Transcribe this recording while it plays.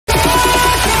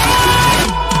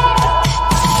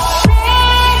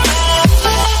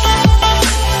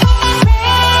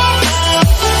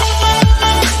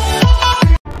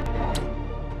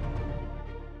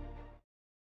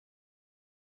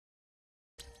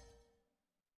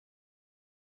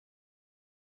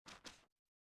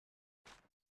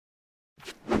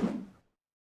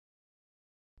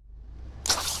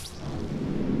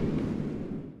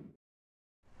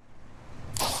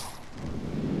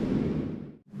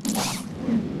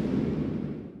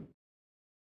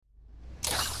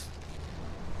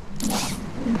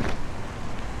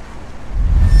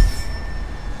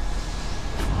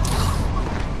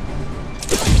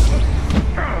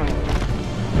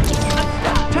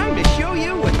Time to show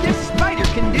you what this spider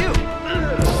can do.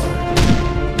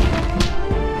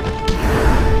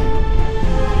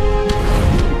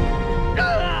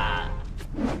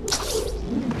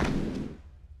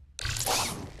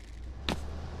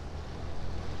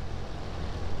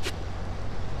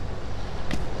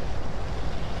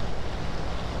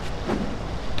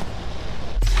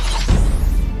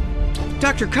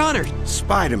 Dr. Connors!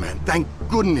 Spider-Man, thank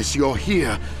goodness you're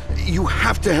here. You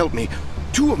have to help me.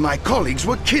 2 of my colleagues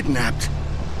were kidnapped.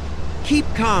 Keep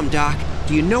calm, Doc.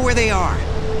 Do you know where they are?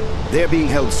 They're being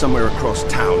held somewhere across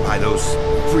town by those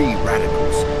free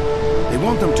radicals. They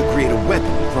want them to create a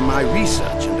weapon from my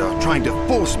research and are trying to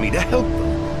force me to help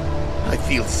them. I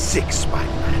feel sick,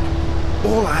 Spider-Man.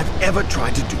 All I've ever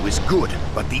tried to do is good,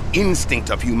 but the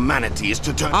instinct of humanity is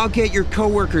to turn— I'll get your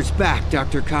co-workers back,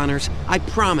 Dr. Connors. I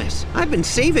promise. I've been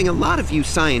saving a lot of you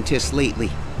scientists lately.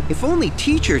 If only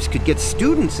teachers could get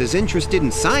students as interested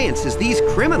in science as these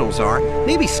criminals are,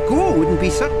 maybe school wouldn't be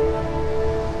so—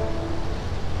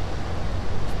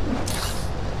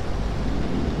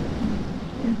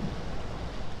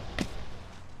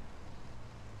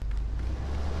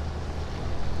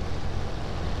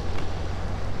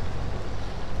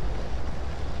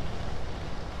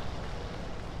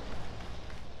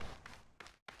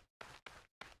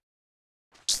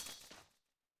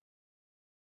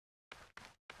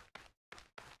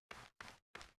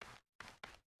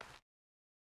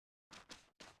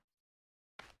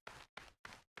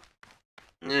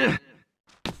 Ugh.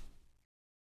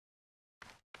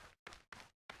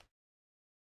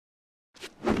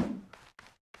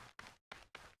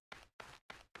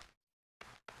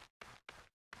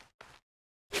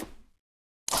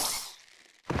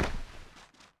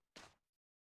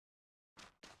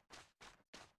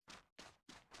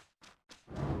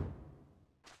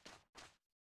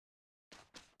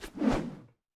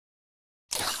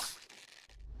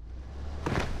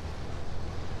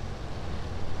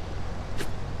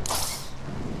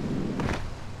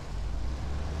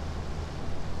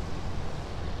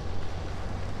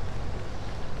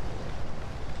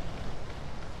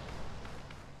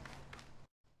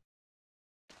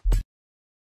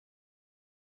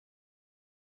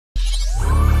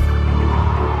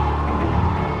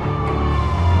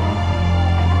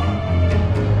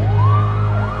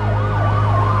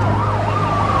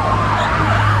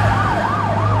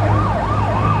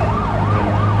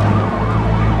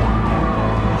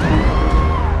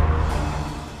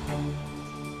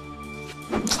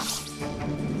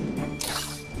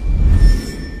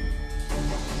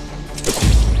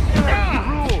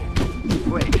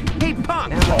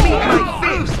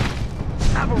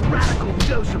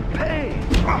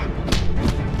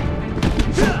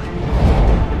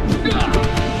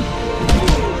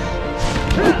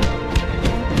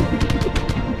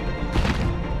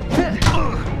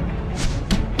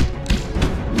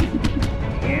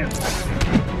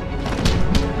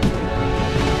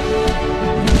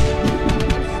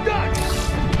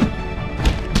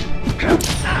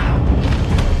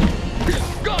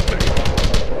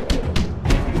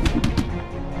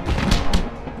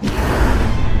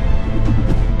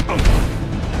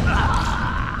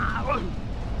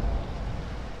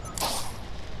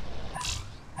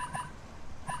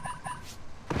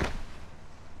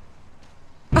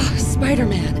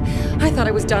 Spider-Man, I thought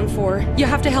I was done for. You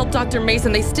have to help Dr.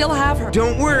 Mason. They still have her.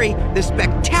 Don't worry, the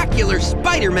spectacular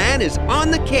Spider-Man is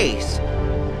on the case.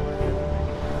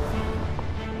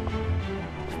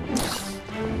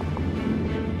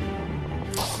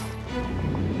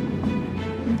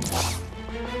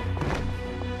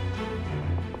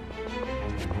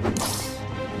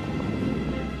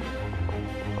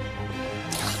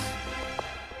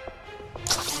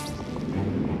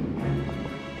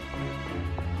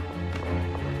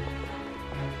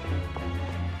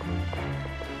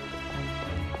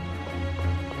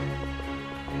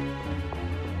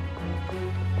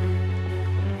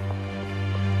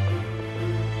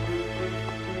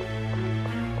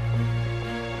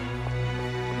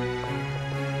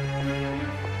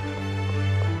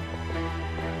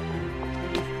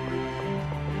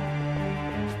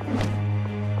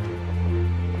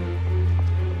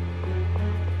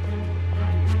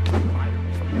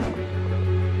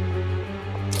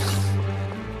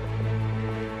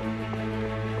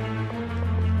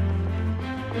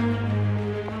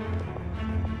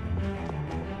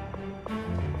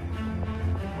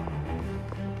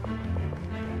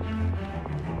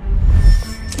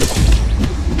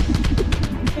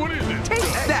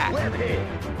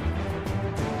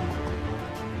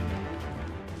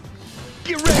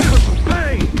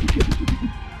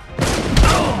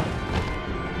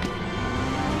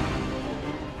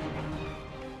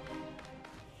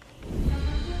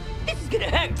 This is gonna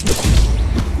hurt.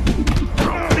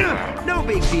 No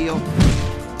big deal.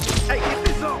 Hey, get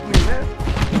this off me, man.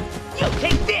 You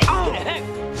take this. It's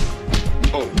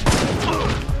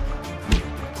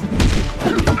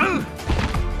gonna hurt.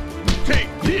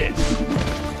 Take this.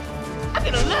 I'm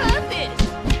gonna love this.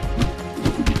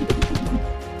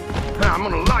 I'm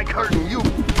gonna like hurting you.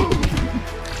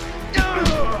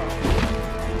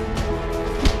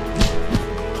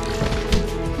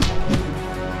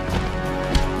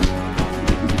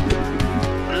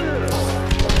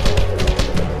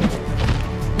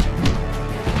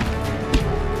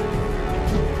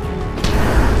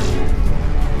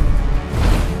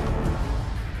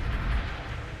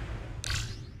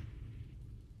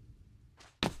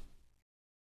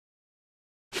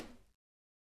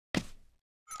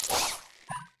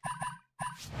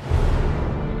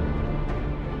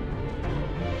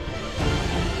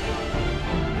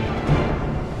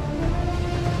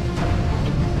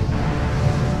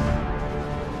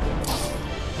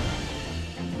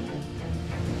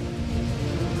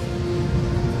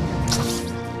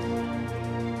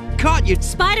 Caught you!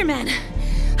 Spider-Man!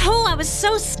 Oh, I was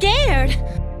so scared!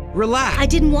 Relax! I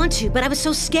didn't want to, but I was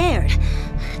so scared.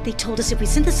 They told us if we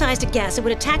synthesized a gas, it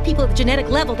would attack people at the genetic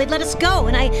level. They'd let us go,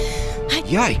 and I...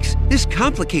 Yikes, this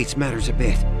complicates matters a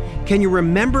bit. Can you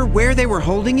remember where they were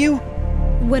holding you?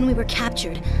 When we were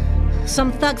captured,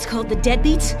 some thugs called the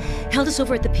Deadbeats held us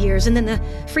over at the piers, and then the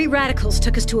Free Radicals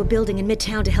took us to a building in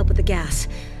Midtown to help with the gas.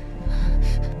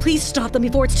 Please stop them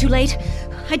before it's too late.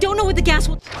 I don't know what the gas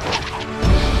will...